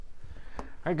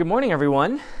All right, good morning,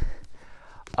 everyone.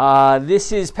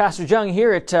 This is Pastor Jung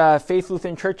here at Faith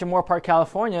Lutheran Church in Moore Park,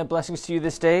 California. Blessings to you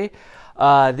this day.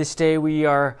 This day we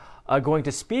are going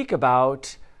to speak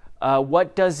about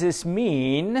what does this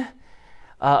mean,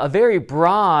 a very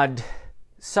broad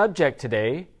subject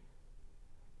today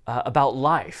about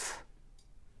life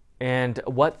and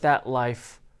what that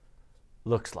life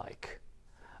looks like.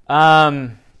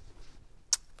 Come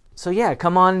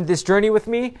on this journey with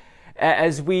me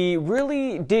as we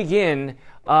really dig in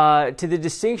to the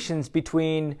distinctions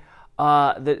between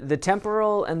the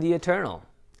temporal and the eternal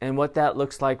and what that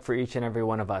looks like for each and every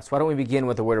one of us. Why don't we begin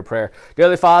with a word of prayer? Dear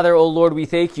Heavenly Father, O Lord, we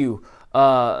thank you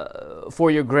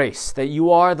for your grace, that you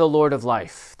are the Lord of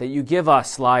life, that you give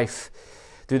us life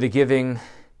through the giving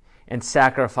and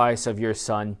sacrifice of your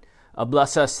Son.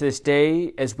 Bless us this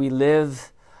day as we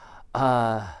live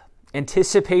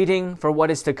anticipating for what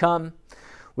is to come,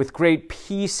 with great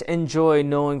peace and joy,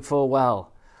 knowing full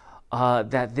well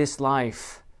that this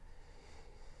life,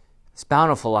 this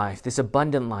bountiful life, this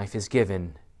abundant life is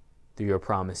given through your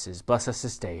promises. Bless us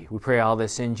this day. We pray all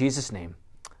this in Jesus' name.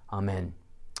 Amen.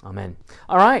 Amen.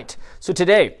 All right. So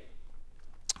today,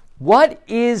 what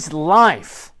is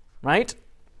life, right?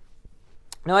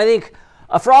 Now, I think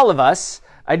for all of us,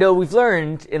 I know we've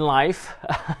learned in life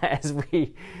as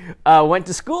we went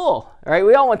to school, right?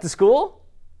 We all went to school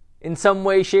in some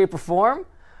way, shape, or form.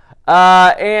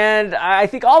 And I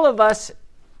think all of us,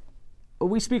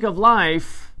 when we speak of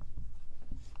life,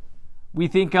 we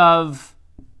think of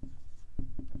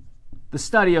the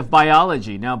study of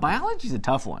biology. Now, biology is a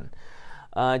tough one,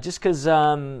 just because, there's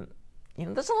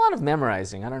a lot of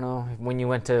memorizing. I don't know when you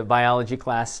went to biology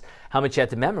class how much you had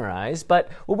to memorize,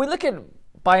 but when we look at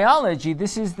biology,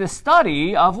 this is the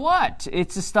study of what?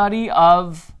 It's a study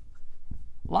of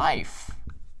life,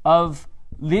 of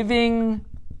living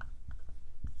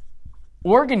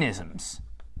organisms,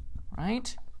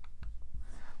 right?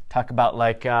 Talk about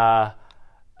like the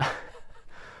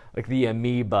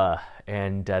amoeba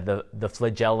and the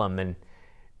flagellum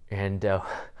and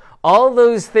all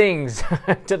those things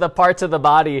to the parts of the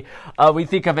body. We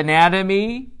think of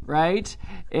anatomy, right?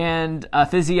 And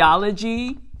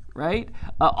physiology, right?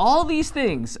 All these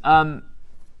things. Of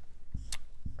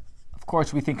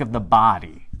course, we think of the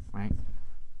body, right?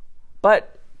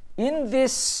 But in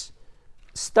this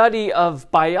study of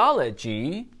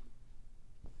biology,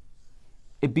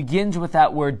 it begins with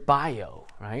that word bio,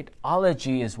 right?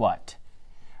 Ology is what?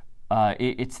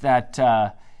 It's that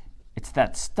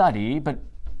study, but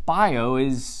bio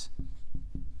is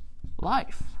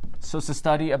life. So it's a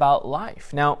study about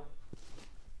life. Now,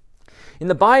 in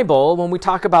the Bible, when we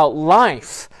talk about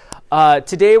life,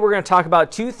 today we're going to talk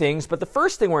about two things, but the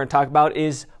first thing we're going to talk about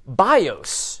is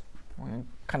bios. We're going to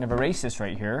kind of erase this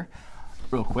right here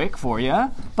real quick for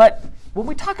you. But when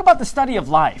we talk about the study of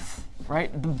life, right,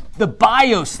 the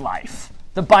bios life,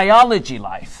 the biology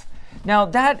life, now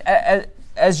that,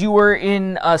 as you were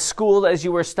in school, as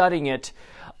you were studying it,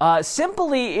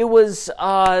 simply it was,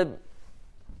 and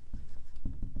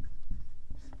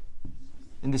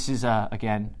this is,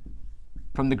 again,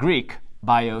 from the Greek,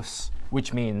 bios,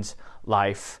 which means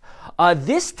life.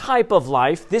 This type of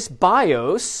life, this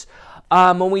bios,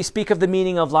 when we speak of the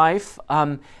meaning of life,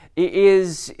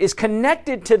 is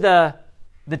connected to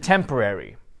the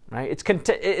temporary, right?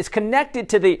 It's connected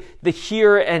to the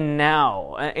here and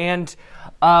now. And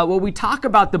when we talk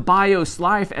about the bios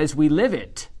life as we live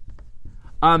it,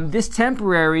 this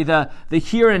temporary, the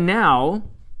here and now,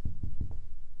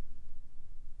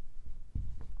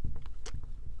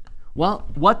 well,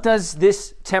 what does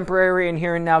this temporary and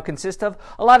here and now consist of?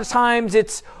 A lot of times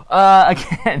it's,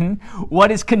 again,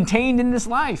 what is contained in this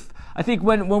life. I think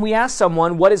when we ask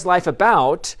someone, what is life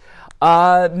about,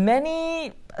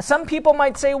 some people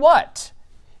might say what?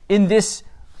 In this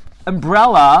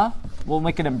umbrella, we'll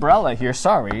make an umbrella here,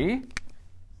 sorry.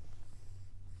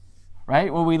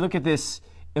 Right? When we look at this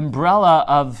umbrella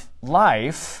of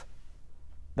life,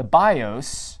 the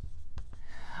bios,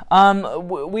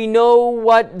 we know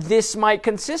what this might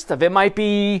consist of. It might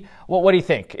be, what do you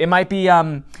think? It might be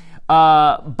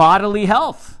bodily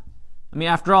health. I mean,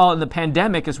 after all, in the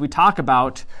pandemic, as we talk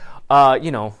about,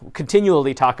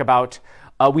 continually talk about,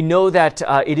 we know that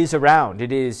it is around.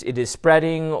 It is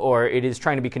spreading, or it is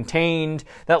trying to be contained.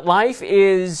 That life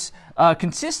is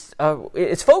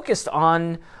it's focused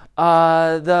on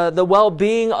the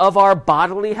well-being of our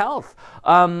bodily health.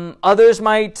 Others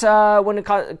might, when it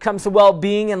comes to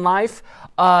well-being in life,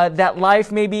 that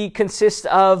life maybe consists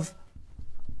of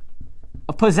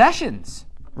possessions,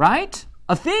 right?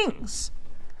 Of things.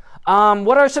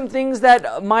 What are some things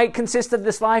that might consist of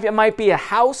this life? It might be a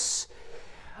house.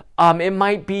 It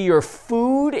might be your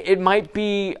food. It might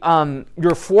be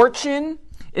your fortune.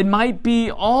 It might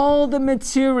be all the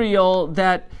material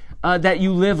that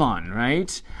you live on,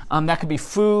 right? That could be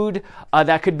food.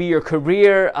 That could be your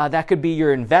career. That could be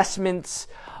your investments.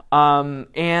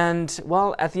 And,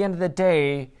 well, at the end of the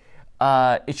day,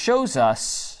 it shows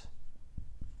us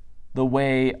the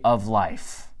way of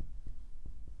life.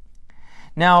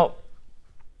 Now,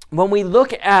 when we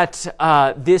look at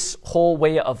this whole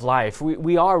way of life,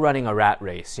 we are running a rat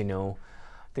race,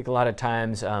 I think a lot of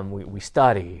times we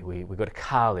study, we go to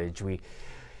college, we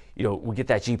get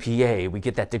that GPA, we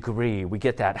get that degree, we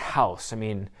get that house.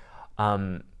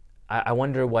 I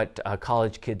wonder what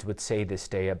college kids would say this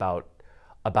day about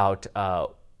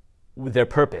their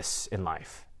purpose in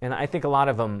life. And I think a lot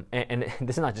of them, and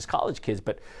this is not just college kids,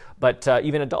 but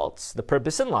even adults, the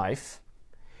purpose in life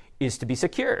is to be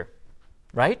secure.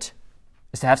 Right?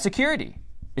 Is to have security.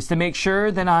 Is to make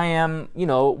sure that I am,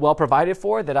 well provided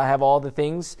for, that I have all the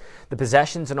things, the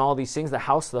possessions and all these things, the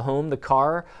house, the home, the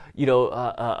car,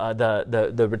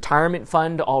 the retirement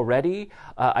fund already.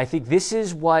 I think this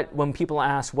is when people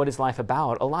ask, what is life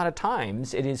about? A lot of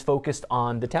times it is focused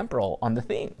on the temporal, on the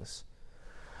things.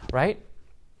 Right?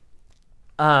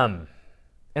 And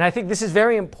I think this is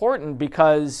very important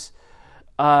because,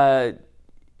 actually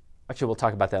we'll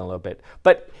talk about that in a little bit.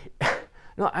 But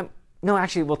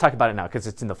actually, we'll talk about it now because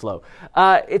it's in the flow.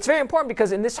 It's very important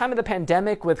because in this time of the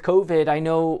pandemic with COVID, I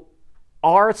know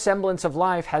our semblance of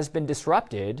life has been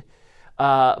disrupted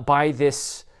by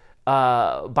this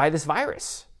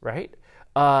virus, right?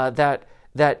 That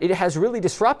it has really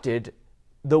disrupted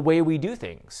the way we do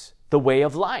things, the way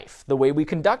of life, the way we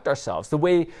conduct ourselves, the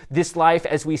way this life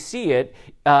as we see it,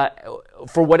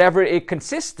 for whatever it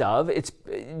consists of. It's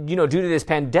due to this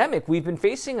pandemic, we've been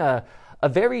facing a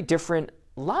very different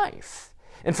life.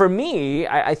 And for me,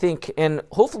 I think, and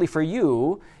hopefully for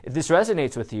you, if this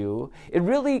resonates with you, it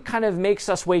really kind of makes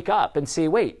us wake up and say,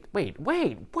 wait,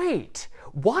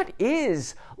 what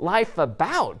is life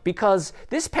about? Because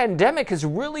this pandemic has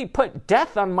really put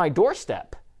death on my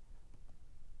doorstep.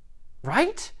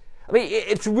 Right?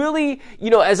 It's really,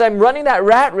 as I'm running that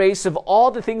rat race of all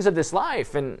the things of this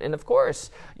life, and of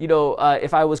course,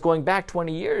 if I was going back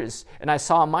 20 years and I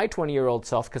saw my 20-year-old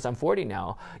self, because I'm 40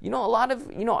 now, a lot of,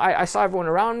 I saw everyone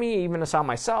around me, even I saw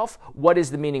myself, what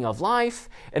is the meaning of life?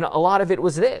 And a lot of it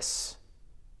was this,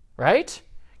 right?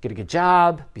 Get a good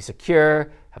job, be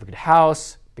secure, have a good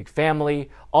house, big family,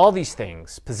 all these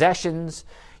things, possessions,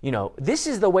 this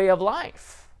is the way of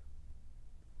life.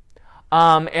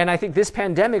 And I think this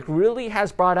pandemic really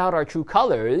has brought out our true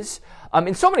colors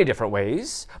in so many different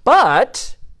ways,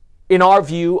 but in our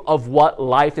view of what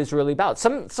life is really about.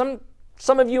 Some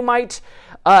of you might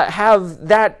have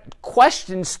that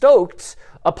question stoked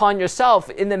upon yourself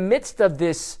in the midst of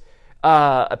this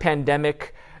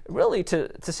pandemic, really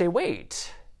to say,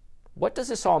 wait, what does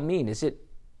this all mean? Is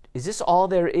this all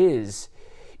there is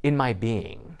in my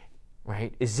being,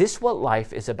 right? Is this what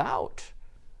life is about?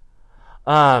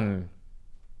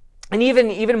 And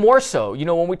even more so,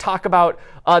 when we talk about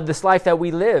this life that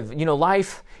we live,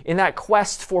 life in that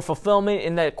quest for fulfillment,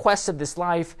 in that quest of this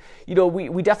life,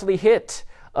 we definitely hit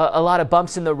a lot of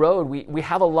bumps in the road. We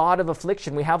have a lot of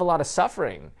affliction. We have a lot of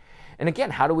suffering. And again,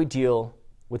 how do we deal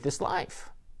with this life?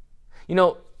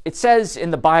 It says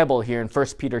in the Bible here in 1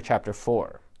 Peter chapter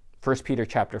 4,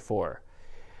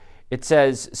 it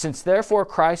says, "Since therefore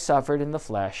Christ suffered in the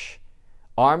flesh,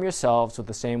 arm yourselves with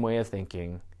the same way of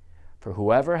thinking. For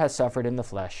whoever has suffered in the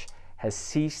flesh has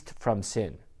ceased from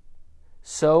sin,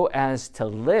 so as to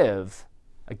live,"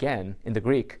 again in the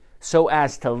Greek, "so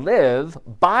as to live,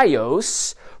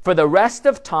 bios, for the rest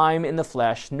of time in the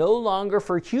flesh, no longer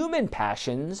for human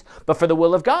passions, but for the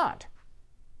will of God."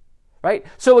 Right?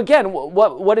 So again,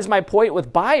 what is my point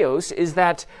with bios is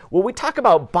that when we talk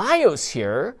about bios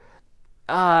here,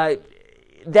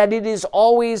 that it is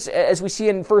always, as we see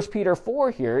in 1 Peter 4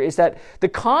 here, is that the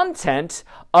content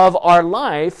of our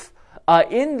life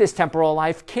in this temporal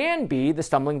life can be the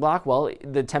stumbling block,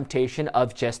 the temptation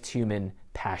of just human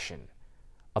passion,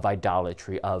 of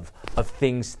idolatry, of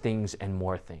things, and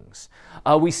more things.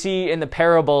 We see in the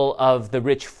parable of the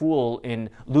rich fool in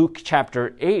Luke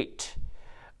chapter 8,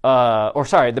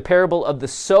 the parable of the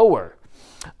sower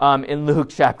in Luke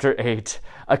chapter 8,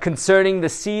 concerning the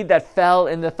seed that fell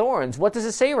in the thorns. What does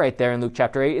it say right there in Luke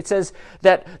chapter 8? It says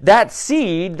that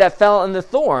seed that fell in the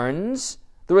thorns,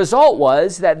 the result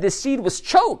was that this seed was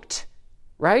choked,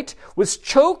 right? Was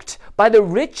choked by the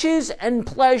riches and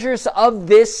pleasures of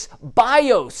this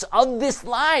bios, of this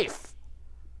life,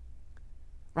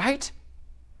 right?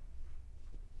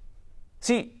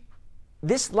 See,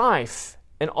 this life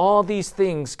and all these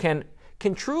things can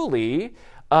can truly,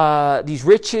 these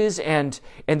riches and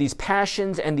these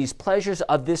passions and these pleasures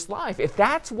of this life, if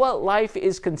that's what life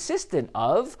is consistent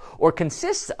of or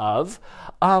consists of,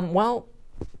 well,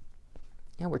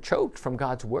 yeah, we're choked from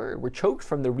God's word. We're choked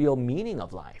from the real meaning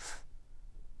of life,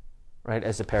 right?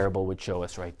 As the parable would show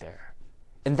us right there.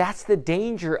 And that's the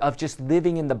danger of just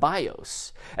living in the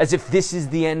bios, as if this is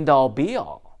the end all be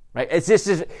all, right? As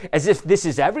if this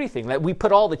is everything. That we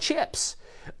put all the chips,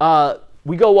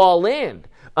 we go all in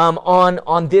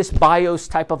on this bios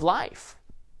type of life,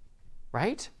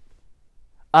 right?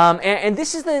 And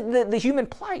this is the human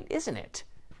plight, isn't it?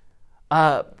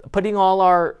 Putting all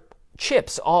our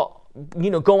chips,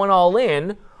 going all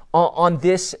in on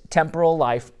this temporal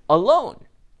life alone.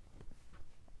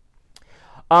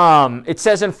 It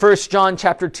says in 1 John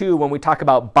chapter 2, when we talk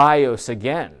about bios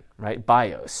again, right?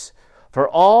 Bios. For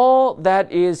all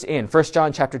that is in, 1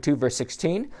 John chapter 2, verse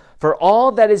 16, for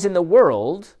all that is in the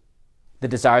world, the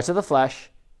desires of the flesh,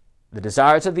 the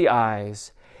desires of the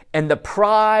eyes, and the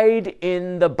pride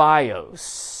in the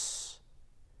bios.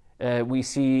 We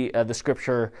see the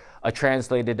scripture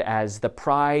translated as the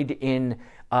pride in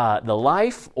the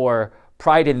life, or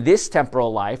pride in this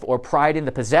temporal life, or pride in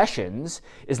the possessions,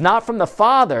 is not from the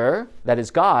Father, that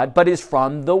is God, but is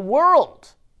from the world.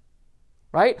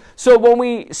 Right? So when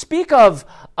we speak of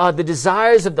the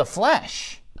desires of the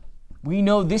flesh, we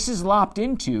know this is lopped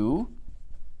into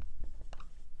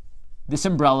this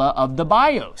umbrella of the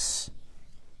bios.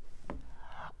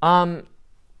 And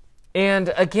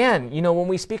again, when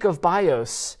we speak of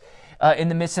bios in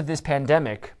the midst of this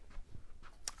pandemic,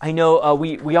 I know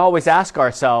we always ask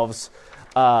ourselves,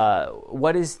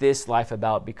 what is this life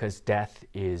about? Because death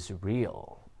is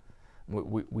real.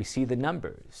 We see the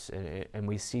numbers, and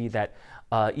we see that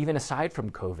even aside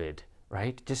from COVID,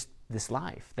 right, just this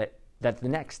life, that the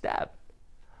next step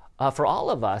for all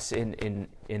of us in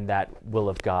that will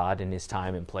of God in His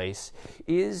time and place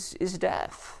is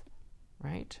death,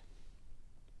 right?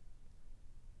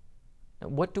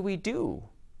 And what do we do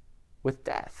with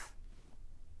death?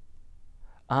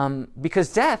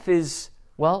 Because death has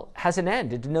an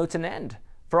end. It denotes an end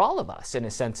for all of us in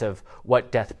a sense of what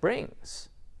death brings.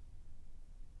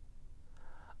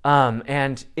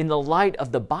 And in the light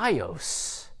of the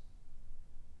bios,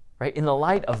 right, in the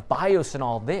light of bios and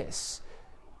all this,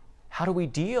 how do we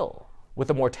deal with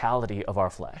the mortality of our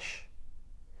flesh?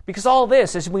 Because all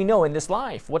this, as we know in this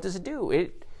life, what does it do?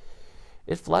 It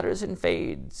flutters and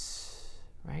fades,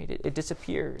 right? It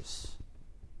disappears,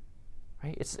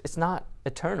 right? It's not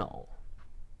eternal.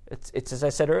 It's as I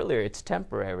said earlier, it's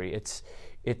temporary. It's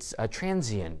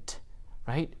transient,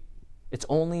 right? It's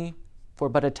only for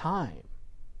but a time.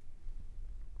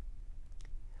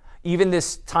 Even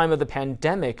this time of the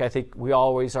pandemic, I think we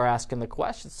always are asking the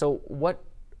question, so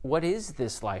what is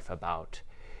this life about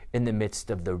in the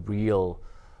midst of the real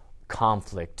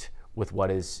conflict with what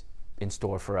is in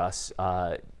store for us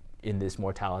in this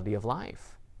mortality of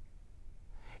life?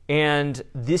 And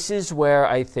this is where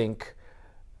I think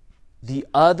the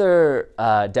other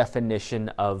definition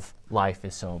of life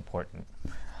is so important.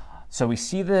 So we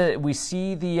see the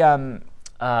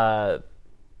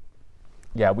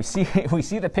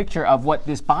picture of what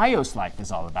this bios life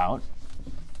is all about.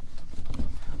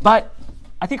 But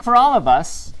I think for all of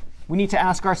us, we need to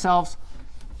ask ourselves,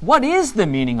 what is the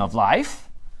meaning of life?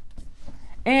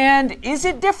 And is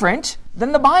it different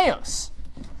than the bios?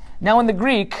 Now in the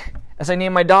Greek, as I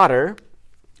name my daughter,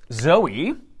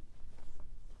 Zoe,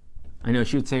 I know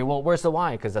she would say, well, where's the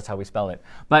Y? Because that's how we spell it.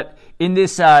 But in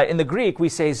this, in the Greek, we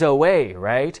say Zoe,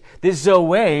 right? This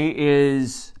Zoe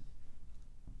is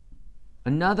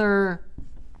another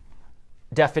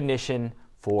definition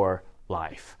for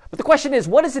life. But the question is,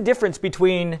 what is the difference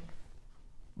between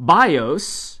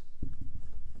bios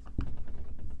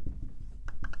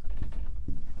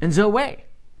and Zoe?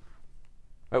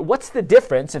 Right, what's the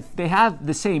difference? If they have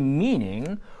the same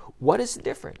meaning, what is the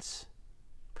difference?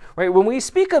 Right, when we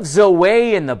speak of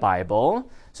Zoe in the Bible,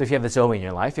 so if you have a Zoe in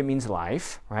your life, it means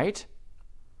life, right?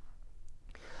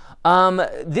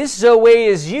 This Zoe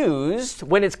is used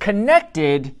when it's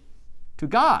connected to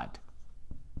God.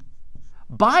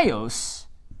 Bios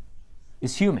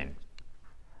is human.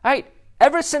 Right?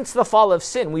 Ever since the fall of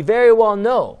sin, we very well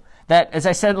know that, as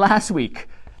I said last week,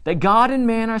 that God and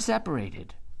man are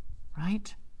separated.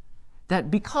 Right?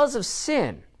 That because of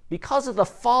sin, because of the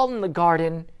fall in the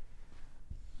garden,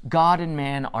 God and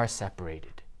man are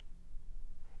separated.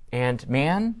 And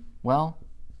man, well,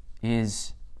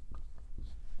 is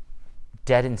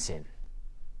dead in sin.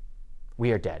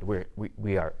 We are dead.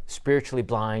 We are spiritually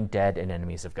blind, dead, and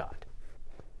enemies of God.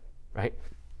 Right?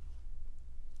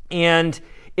 And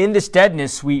In this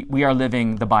deadness, we are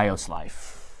living the bios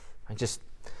life. And just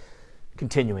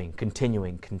continuing.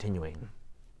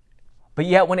 But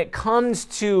yet when it comes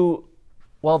to,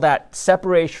 that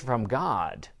separation from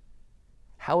God,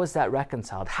 how is that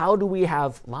reconciled? How do we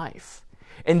have life?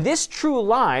 And this true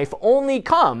life only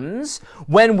comes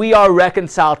when we are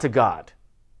reconciled to God.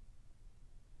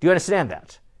 Do you understand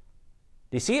that?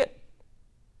 Do you see it?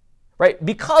 Right?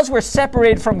 Because we're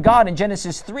separated from God in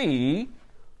Genesis 3,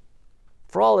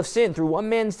 for all have sinned through one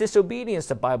man's disobedience,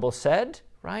 the Bible said,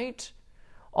 right?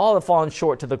 All have fallen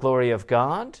short to the glory of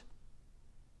God,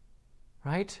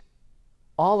 right?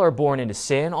 All are born into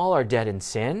sin, all are dead in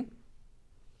sin.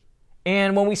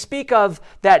 And when we speak of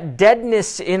that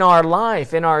deadness in our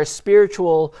life, in our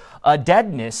spiritual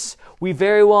deadness, we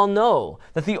very well know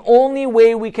that the only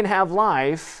way we can have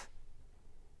life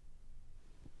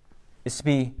is to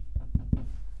be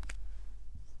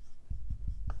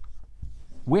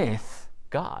with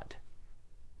God.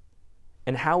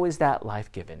 And how is that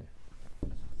life given?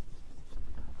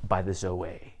 By the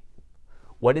Zoe.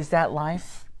 What is that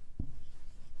life?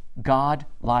 God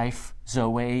life.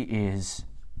 Zoe is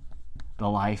the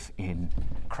life in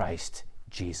Christ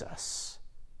Jesus.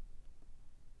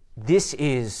 This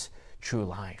is true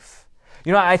life.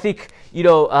 I think,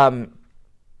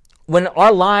 when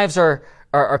our lives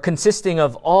are consisting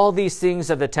of all these things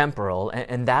of the temporal,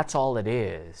 and that's all it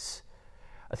is,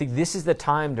 I think this is the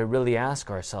time to really ask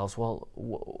ourselves,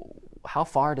 how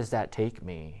far does that take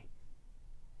me?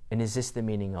 And is this the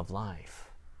meaning of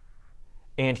life?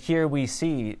 And here we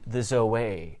see the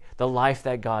Zoe, the life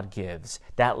that God gives.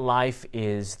 That life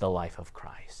is the life of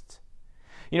Christ.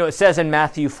 It says in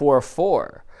Matthew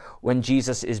 4:4, when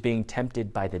Jesus is being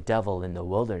tempted by the devil in the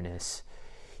wilderness,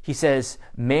 he says,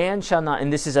 man shall not,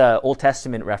 and this is an Old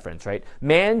Testament reference, right?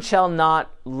 Man shall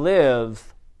not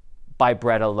live by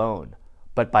bread alone,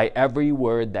 but by every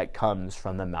word that comes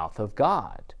from the mouth of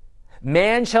God.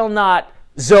 Man shall not,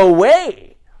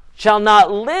 Zoe, shall not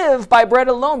live by bread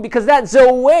alone, because that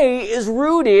Zoe is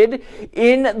rooted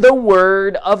in the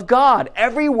Word of God.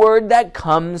 Every word that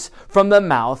comes from the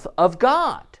mouth of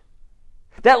God.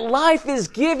 That life is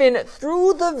given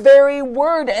through the very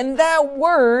Word, and that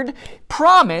Word,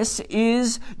 promise,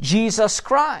 is Jesus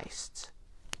Christ.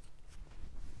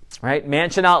 Right? Man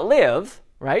shall not live,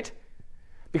 right?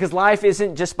 Because life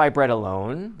isn't just by bread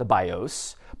alone, the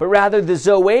bios, but rather the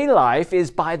Zoe life is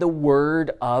by the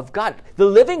Word of God, the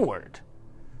living Word,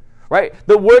 right?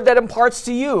 The Word that imparts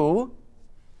to you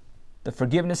the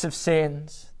forgiveness of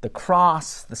sins, the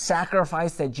cross, the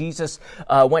sacrifice that Jesus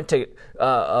went to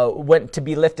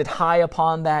be lifted high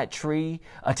upon that tree,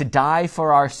 to die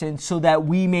for our sins so that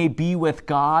we may be with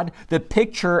God, the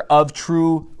picture of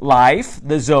true life,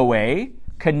 the Zoe,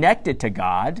 connected to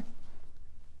God,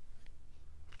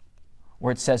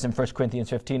 where it says in 1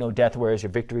 Corinthians 15, O death, where is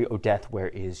your victory? O death, where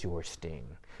is your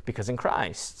sting? Because in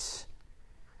Christ,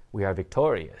 we are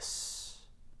victorious.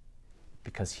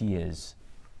 Because He is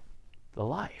the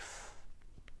life.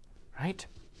 Right?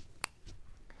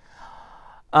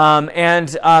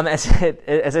 As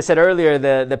I said earlier,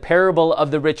 the parable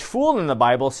of the rich fool in the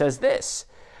Bible says this.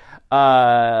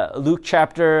 Luke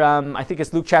chapter, I think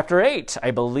it's Luke chapter 8,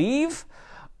 I believe.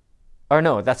 Or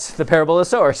no, that's the parable of the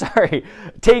sower, sorry.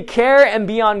 Take care and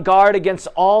be on guard against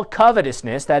all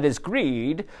covetousness, that is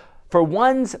greed, for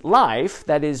one's life,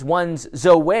 that is one's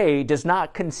Zoe, does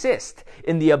not consist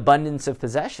in the abundance of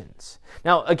possessions.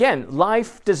 Now, again,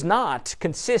 life does not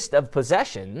consist of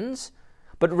possessions,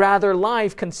 but rather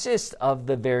life consists of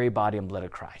the very body and blood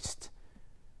of Christ.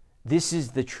 This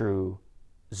is the true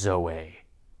Zoe,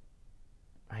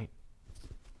 right?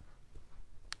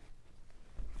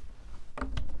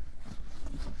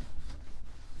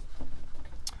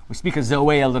 We speak of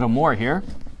Zoe a little more here.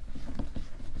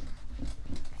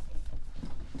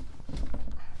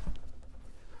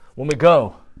 When we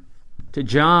go to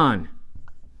John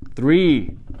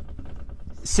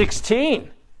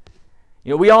 3:16,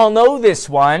 we all know this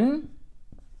one,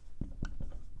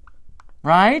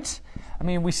 right? I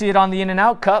mean, we see it on the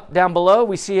In-N-Out cup down below.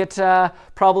 We see it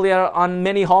probably on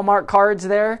many Hallmark cards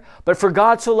there. But for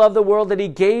God so loved the world that He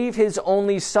gave His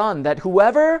only Son, that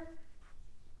whoever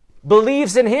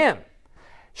believes in Him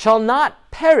shall not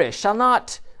perish,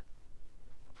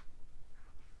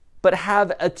 but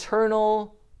have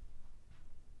eternal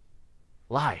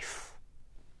life.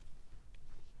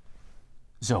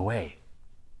 Zoe.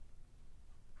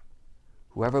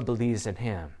 Whoever believes in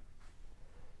Him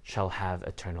shall have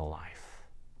eternal life.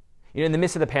 In the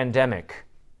midst of the pandemic,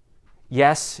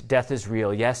 yes, death is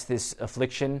real. Yes, this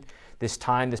affliction, this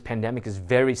time, this pandemic is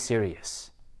very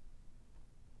serious.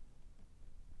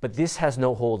 But this has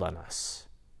no hold on us.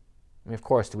 I mean, of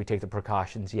course, do we take the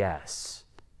precautions? Yes.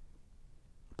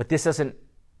 But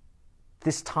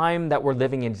this time that we're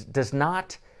living in does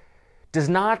not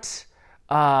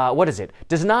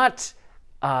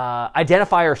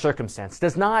identify our circumstance,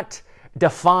 does not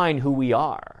define who we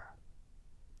are,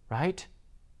 right?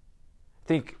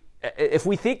 If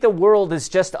we think the world is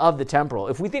just of the temporal,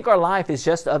 if we think our life is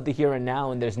just of the here and now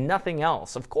and there's nothing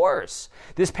else, of course,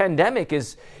 this pandemic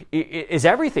is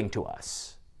everything to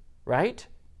us, right?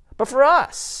 But for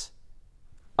us,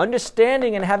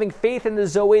 understanding and having faith in the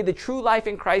Zoe, the true life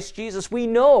in Christ Jesus, we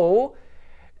know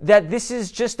that this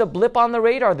is just a blip on the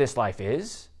radar, this life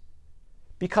is,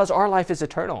 because our life is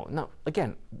eternal. No,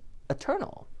 again,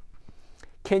 eternal.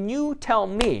 Can you tell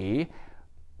me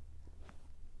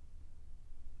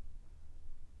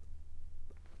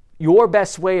your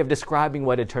best way of describing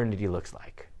what eternity looks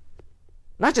like?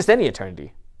 Not just any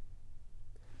eternity,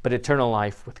 but eternal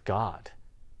life with God.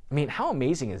 I mean, how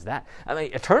amazing is that? I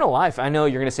mean, eternal life, I know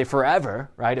you're going to say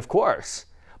forever, right? Of course.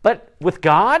 But with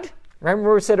God,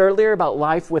 remember we said earlier about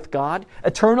life with God?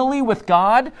 Eternally with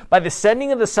God, by the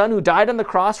sending of the Son who died on the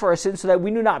cross for our sins so that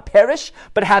we do not perish,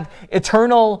 but have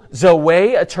eternal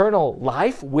Zoe, eternal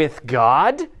life with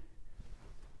God.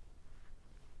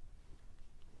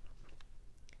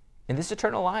 And this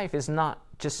eternal life is not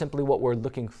just simply what we're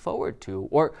looking forward to,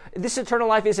 or this eternal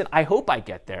life isn't, I hope I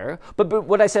get there, but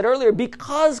what I said earlier,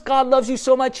 because God loves you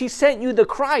so much, He sent you the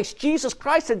Christ, Jesus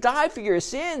Christ, to die for your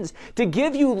sins, to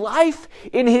give you life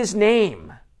in His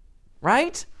name,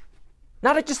 right?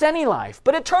 Not just any life,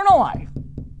 but eternal life.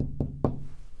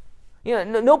 You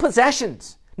know, no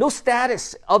possessions, no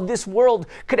status of this world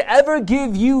could ever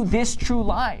give you this true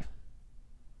life.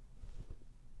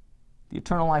 The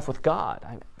eternal life with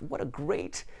God. What a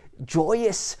great,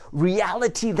 joyous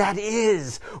reality that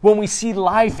is when we see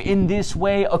life in this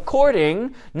way,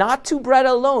 according not to bread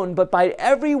alone, but by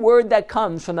every word that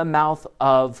comes from the mouth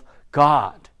of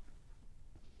God.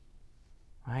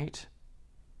 Right?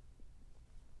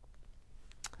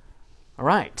 All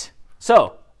right.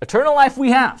 So, eternal life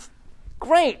we have.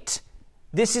 Great.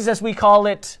 This is, as we call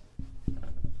it,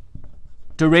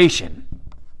 duration.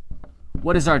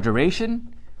 What is our duration?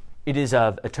 It is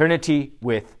of eternity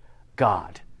with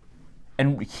God.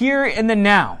 And here in the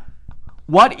now,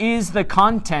 what is the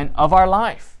content of our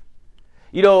life?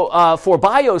 You know, for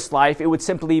Bios life, it would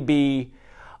simply be,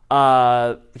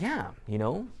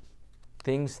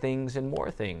 things, and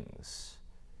more things.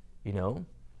 You know,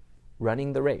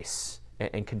 running the race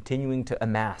and continuing to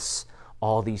amass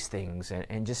all these things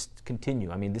and just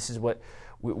continue. I mean, this is what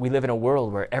we live in, a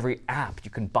world where every app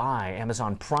you can buy,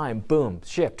 Amazon Prime, boom,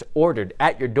 shipped, ordered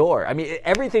at your door. I mean,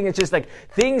 everything is just like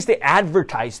things, the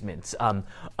advertisements,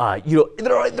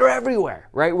 they're everywhere,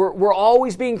 right? We're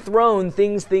always being thrown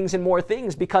things, and more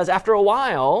things, because after a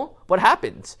while, what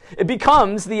happens? It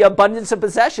becomes the abundance of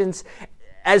possessions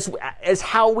as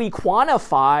how we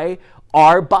quantify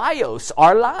our bios,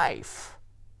 our life.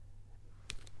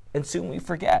 And soon we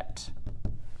forget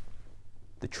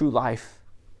the true life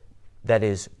that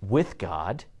is with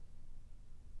God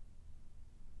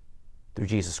through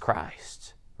Jesus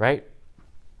Christ, right?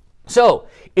 So,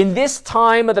 in this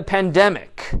time of the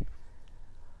pandemic,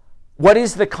 what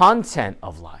is the content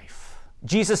of life?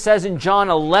 Jesus says in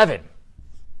John 11,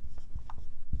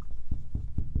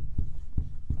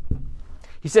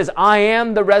 He says, I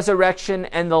am the resurrection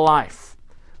and the life.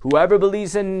 Whoever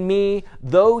believes in me,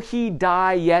 though he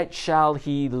die, yet shall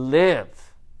he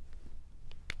live.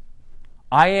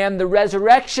 I am the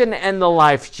resurrection and the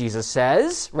life, Jesus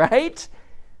says, right?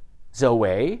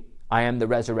 Zoe, I am the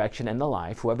resurrection and the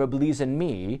life. Whoever believes in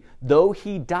me, though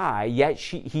he die, yet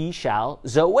he shall,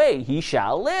 Zoe, he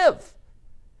shall live.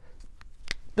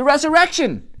 The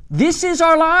resurrection. This is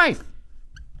our life.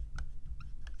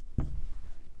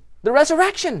 The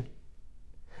resurrection.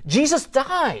 Jesus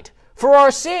died for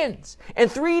our sins,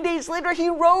 and 3 days later he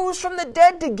rose from the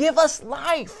dead to give us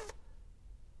life.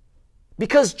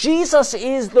 Because Jesus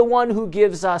is the one who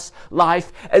gives us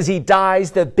life as He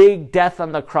dies the big death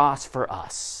on the cross for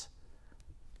us.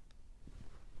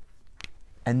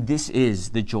 And this is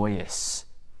the joyous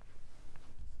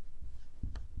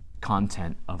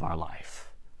content of our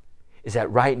life, is that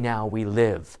right now we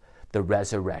live the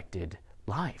resurrected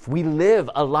life. We live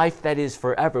a life that is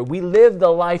forever. We live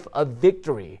the life of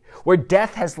victory, where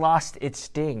death has lost its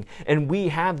sting, and we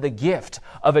have the gift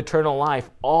of eternal life,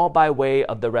 all by way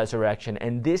of the resurrection.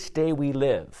 And this day we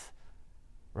live,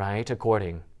 right,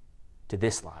 according to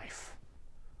this life,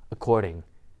 according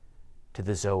to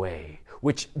the Zoe,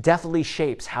 which definitely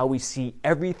shapes how we see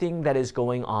everything that is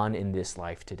going on in this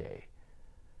life today,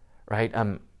 right?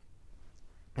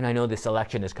 And I know this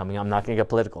election is coming. I'm not going to get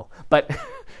political. But,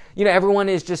 everyone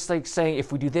is just like saying,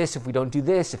 if we do this, if we don't do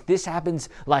this, if this happens,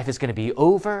 life is going to be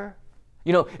over.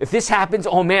 If this happens,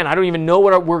 oh man, I don't even know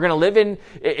what we're going to live in.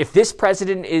 If this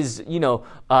president is,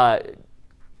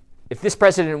 if this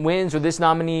president wins or this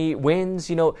nominee wins,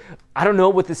 I don't know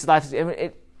what this life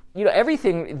is.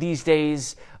 Everything these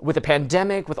days with the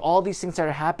pandemic, with all these things that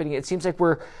are happening, it seems like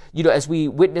we're, as we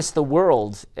witness the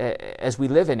world, as we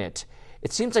live in it,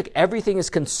 it seems like everything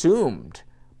is consumed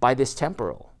by this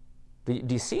temporal. Do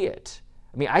you see it?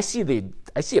 I mean, I see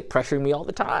it pressuring me all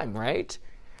the time, right?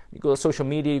 You go to social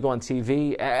media, you go on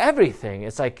TV, everything.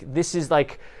 It's like, this is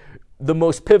like the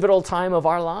most pivotal time of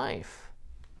our life.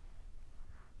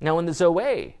 Now in the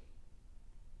Zoe,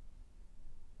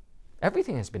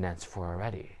 everything has been answered for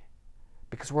already,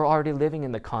 because we're already living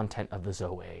in the content of the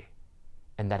Zoe,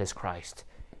 and that is Christ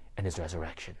and his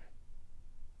resurrection.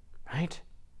 Right?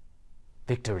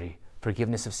 Victory,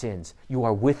 forgiveness of sins. You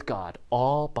are with God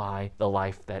all by the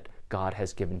life that God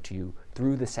has given to you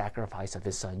through the sacrifice of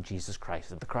his Son, Jesus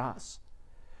Christ, at the cross.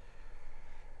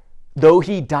 Though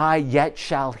he die, yet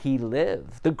shall he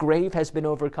live. The grave has been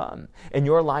overcome, and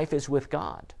your life is with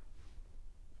God.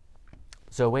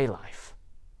 Zoe life.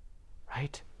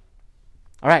 Right?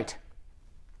 All right.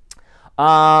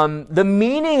 The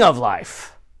meaning of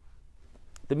life.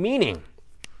 The meaning.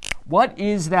 What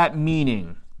is that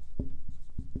meaning?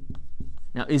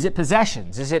 Now, is it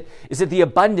possessions? Is it the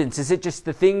abundance? Is it just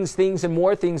the things, and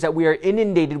more things that we are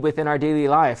inundated with in our daily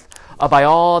life by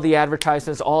all the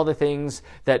advertisements, all the things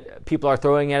that people are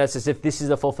throwing at us as if this is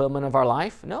the fulfillment of our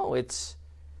life? No, it's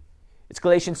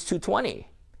Galatians 2:20.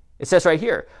 It says right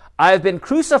here, I have been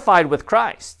crucified with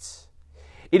Christ.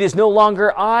 It is no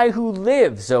longer I who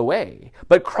live, Zoe,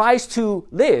 but Christ who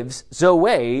lives,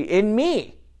 Zoe, in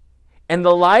me. And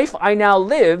the life I now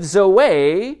live,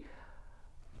 Zoe,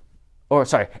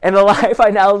 and the life I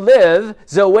now live,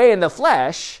 Zoe in the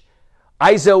flesh,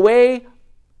 I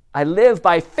live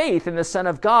by faith in the Son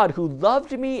of God who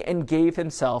loved me and gave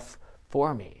himself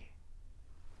for me.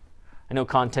 I know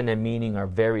content and meaning are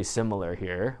very similar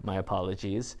here, my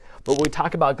apologies, but when we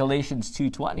talk about Galatians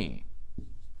 2:20,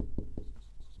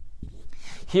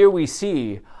 here we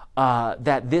see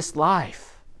that this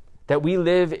life that we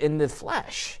live in the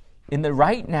flesh, in the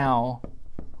right now,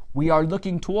 we are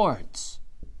looking towards.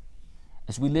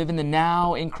 As we live in the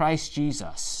now in Christ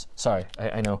Jesus. Sorry,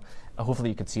 I know. Hopefully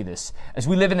you can see this. As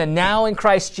we live in the now in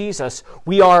Christ Jesus,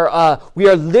 we are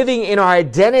living in our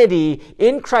identity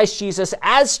in Christ Jesus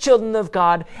as children of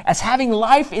God, as having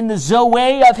life in the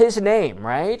Zoe of his name,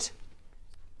 right?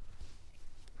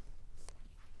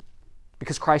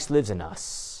 Because Christ lives in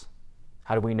us.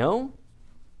 How do we know?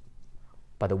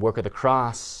 By the work of the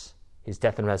cross, his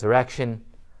death and resurrection,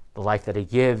 the life that he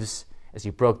gives, as he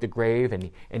broke the grave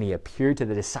and he appeared to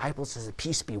the disciples as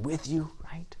peace be with you,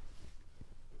 right?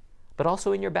 But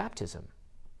also in your baptism,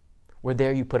 where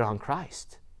there you put on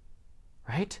Christ,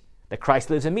 right? That Christ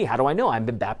lives in me. How do I know? I've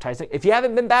been baptized. If you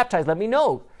haven't been baptized, let me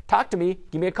know. Talk to me.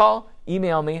 Give me a call.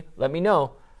 Email me. Let me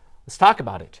know. Let's talk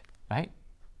about it, right?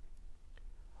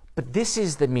 But this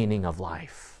is the meaning of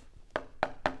life.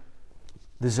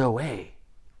 The Zoe.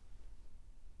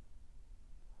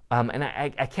 And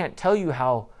I can't tell you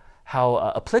how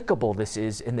applicable this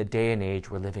is in the day and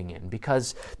age we're living in,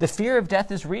 because the fear of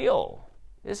death is real,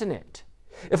 isn't it?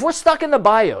 If we're stuck in the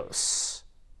BIOS,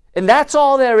 and that's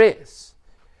all there is,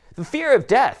 the fear of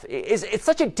death it's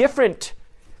such a different...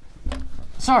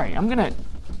 Sorry, I'm going to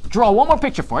draw one more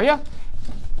picture for you,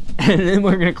 and then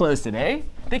we're going to close today.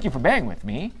 Thank you for bearing with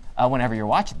me whenever you're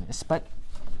watching this, but...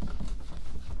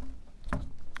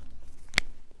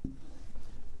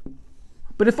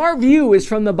 But if our view is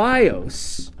from the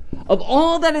BIOS of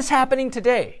all that is happening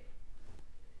today,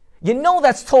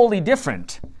 that's totally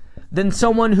different than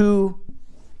someone who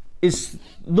is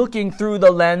looking through the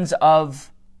lens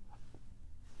of,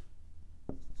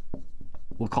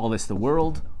 we'll call this the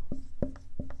world,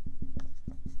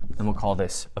 and we'll call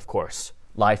this, of course,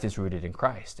 life is rooted in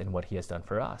Christ and what he has done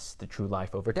for us, the true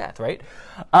life over death, right?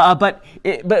 But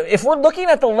if we're looking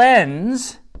at the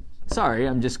lens, sorry,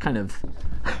 I'm just kind of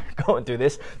going through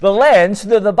this, the lens,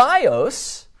 the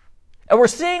BIOS, and we're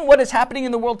seeing what is happening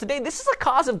in the world today, this is a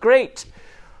cause of great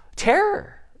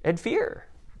terror and fear,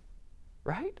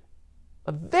 right?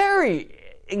 A very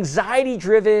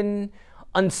anxiety-driven,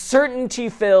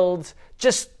 uncertainty-filled,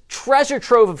 just treasure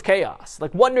trove of chaos,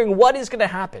 like wondering what is going to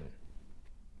happen.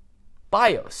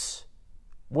 BIOS,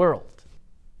 world.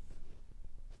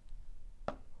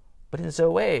 But in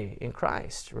Zoe, in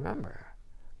Christ, remember,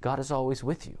 God is always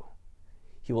with you.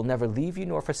 He will never leave you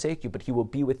nor forsake you, but he will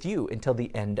be with you until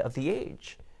the end of the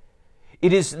age.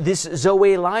 It is this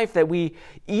Zoe life that we,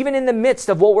 even in the midst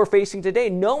of what we're facing today,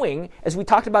 knowing, as we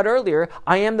talked about earlier,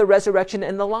 I am the resurrection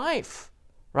and the life,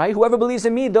 right? Whoever believes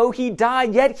in me, though he die,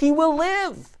 yet he will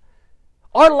live.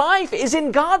 Our life is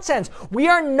in God's hands. We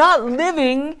are not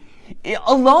living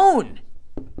alone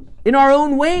in our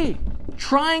own way,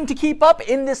 trying to keep up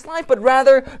in this life, but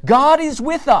rather God is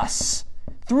with us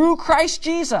through Christ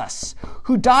Jesus,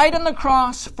 who died on the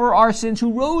cross for our sins,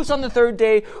 who rose on the third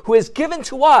day, who has given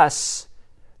to us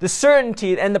the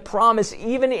certainty and the promise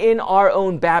even in our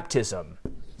own baptism.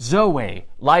 Zoe,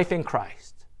 life in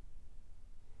Christ.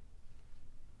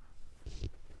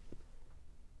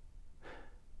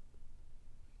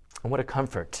 And what a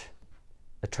comfort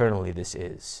eternally this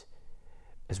is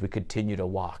as we continue to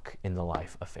walk in the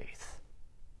life of faith.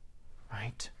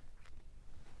 Right?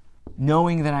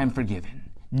 Knowing that I'm forgiven.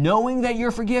 Knowing that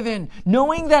you're forgiven.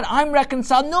 Knowing that I'm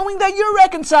reconciled. Knowing that you're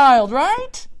reconciled,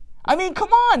 right? I mean, come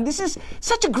on. This is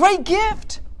such a great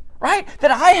gift, right?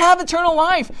 That I have eternal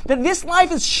life. That this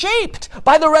life is shaped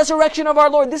by the resurrection of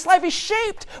our Lord. This life is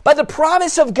shaped by the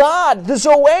promise of God, the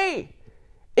Zoe.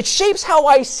 It shapes how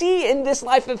I see in this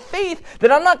life of faith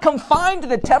that I'm not confined to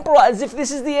the temporal as if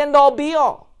this is the end-all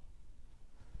be-all.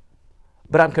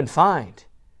 But I'm confined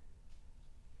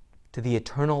to the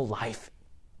eternal life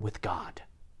with God.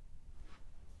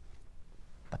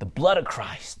 By the blood of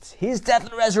Christ, his death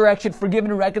and resurrection,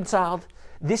 forgiven and reconciled.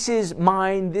 This is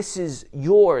mine, this is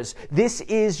yours. This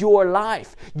is your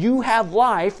life. You have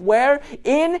life where?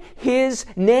 In his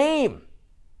name.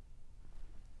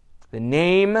 The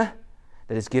name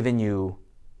that has given you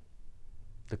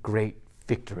the great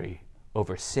victory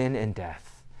over sin and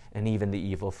death, and even the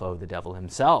evil foe, the devil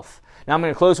himself. Now I'm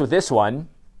going to close with this one.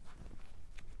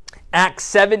 Acts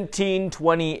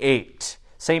 17:28.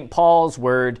 St. Paul's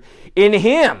word, in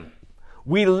him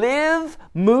we live,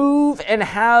 move, and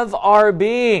have our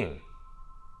being.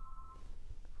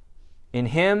 In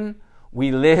him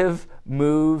we live,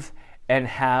 move, and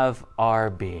have our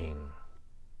being.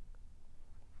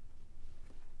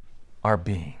 Our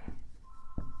being.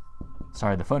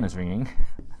 Sorry, the phone is ringing.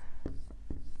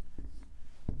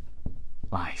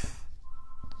 Life.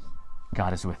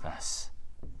 God is with us.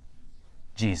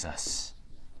 Jesus,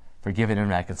 forgiven and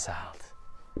reconciled.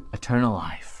 Eternal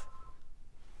life.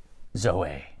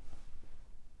 Zoe.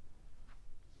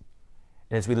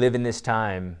 And as we live in this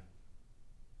time,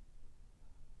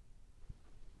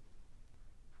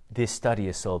 this study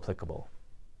is so applicable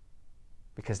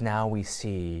because now we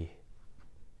see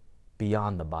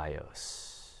beyond the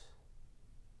bios.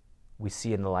 We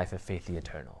see in the life of faith the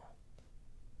eternal.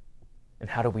 And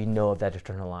how do we know of that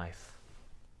eternal life?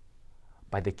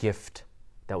 By the gift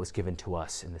that was given to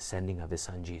us in the sending of his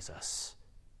son Jesus.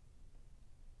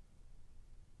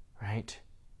 Right?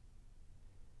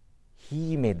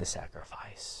 He made the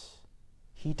sacrifice.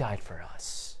 He died for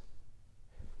us.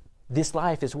 This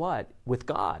life is what? With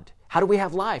God. How do we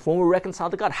have life? When we're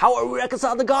reconciled to God. How are we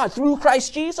reconciled to God? Through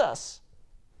Christ Jesus.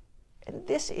 And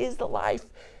this is the life.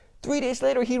 3 days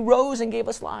later, he rose and gave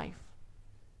us life.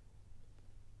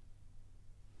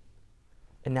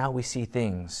 And now we see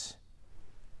things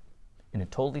in a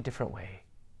totally different way.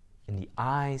 In the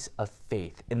eyes of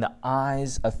faith. In the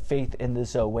eyes of faith in the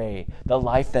Zoe. The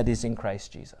life that is in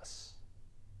Christ Jesus.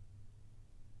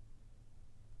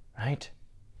 Right?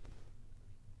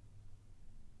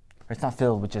 It's not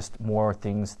filled with just more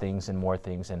things, and more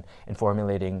things, and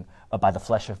formulating by the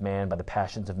flesh of man, by the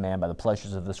passions of man, by the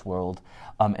pleasures of this world,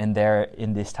 and there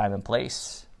in this time and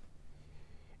place.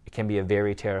 It can be a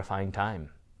very terrifying time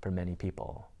for many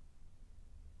people.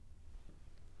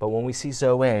 But when we see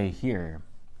Zoe here,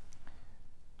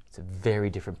 it's a very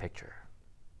different picture.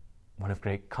 One of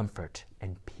great comfort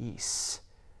and peace,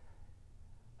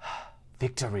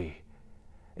 victory,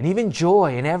 and even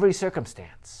joy in every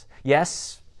circumstance.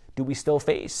 Yes, do we still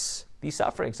face these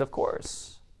sufferings? Of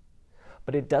course.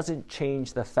 But it doesn't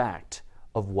change the fact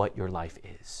of what your life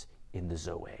is in the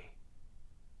Zoe.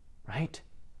 Right?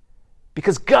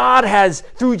 Because God has,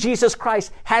 through Jesus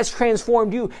Christ, has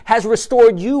transformed you, has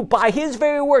restored you by his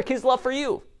very work, his love for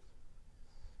you.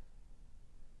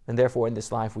 And therefore, in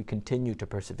this life, we continue to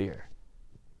persevere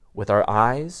with our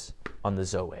eyes on the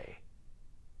Zoe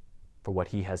for what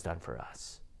he has done for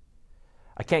us.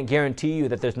 I can't guarantee you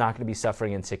that there's not going to be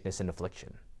suffering and sickness and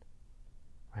affliction.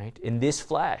 Right? In this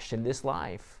flesh, in this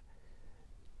life.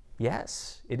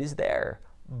 Yes, it is there.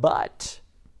 But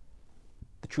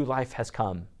the true life has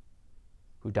come,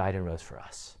 who died and rose for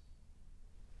us.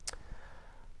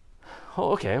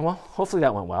 Oh, okay, well, hopefully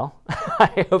that went well.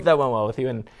 I hope that went well with you,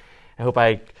 and I hope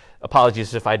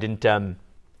apologies if I didn't,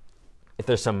 if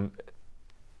there's some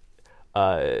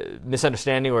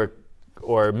misunderstanding or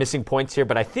or missing points here,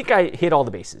 but I think I hit all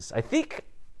the bases. I think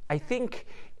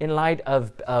in light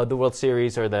of the World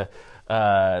Series or the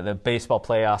baseball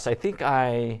playoffs, I think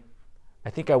I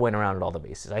went around at all the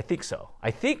bases. I think so.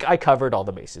 I think I covered all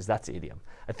the bases. That's the idiom.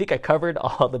 I think I covered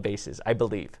all the bases, I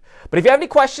believe. But if you have any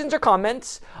questions or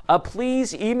comments,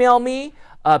 please email me,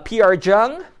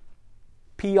 prjeong,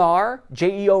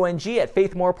 P-R-J-E-O-N-G at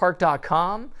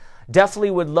faithmoorpark.com.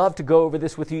 Definitely would love to go over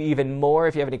this with you even more.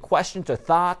 If you have any questions or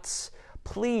thoughts,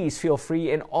 please feel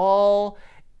free in all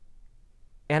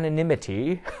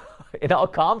anonymity, in all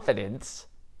confidence,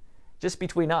 just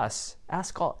between us,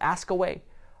 ask away.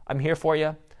 I'm here for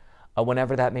you,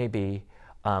 whenever that may be.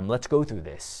 Let's go through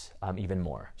this even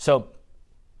more. So,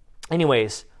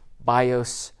 anyways,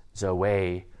 Bios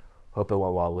Zoe. Hope it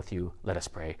went well with you. Let us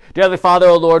pray. Dear Heavenly Father,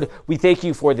 O Lord, we thank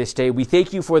you for this day. We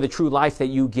thank you for the true life that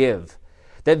you give.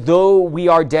 That though we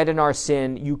are dead in our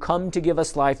sin, you come to give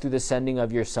us life through the sending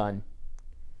of your Son.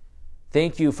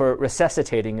 Thank you for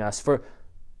resuscitating us,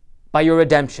 by your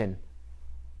redemption,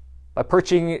 by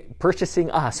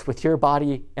purchasing us with your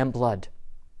body and blood,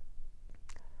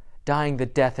 dying the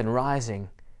death and rising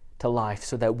to life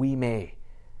so that we may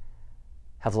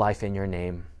have life in your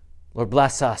name. Lord,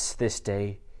 bless us this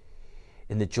day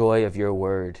in the joy of your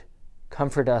word.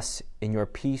 Comfort us in your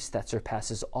peace that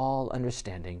surpasses all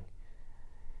understanding.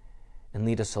 And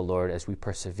lead us, O Lord, as we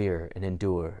persevere and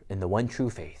endure in the one true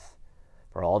faith.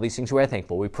 For all these things we are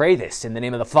thankful. We pray this in the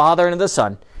name of the Father, and of the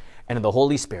Son, and of the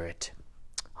Holy Spirit.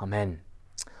 Amen.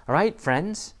 All right,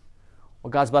 friends.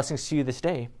 Well, God's blessings to you this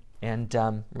day. And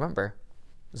remember,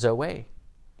 Zoe.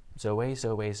 Zoe,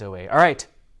 Zoe, Zoe. All right.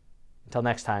 Until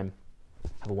next time,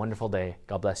 have a wonderful day.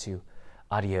 God bless you.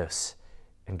 Adios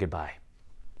and goodbye.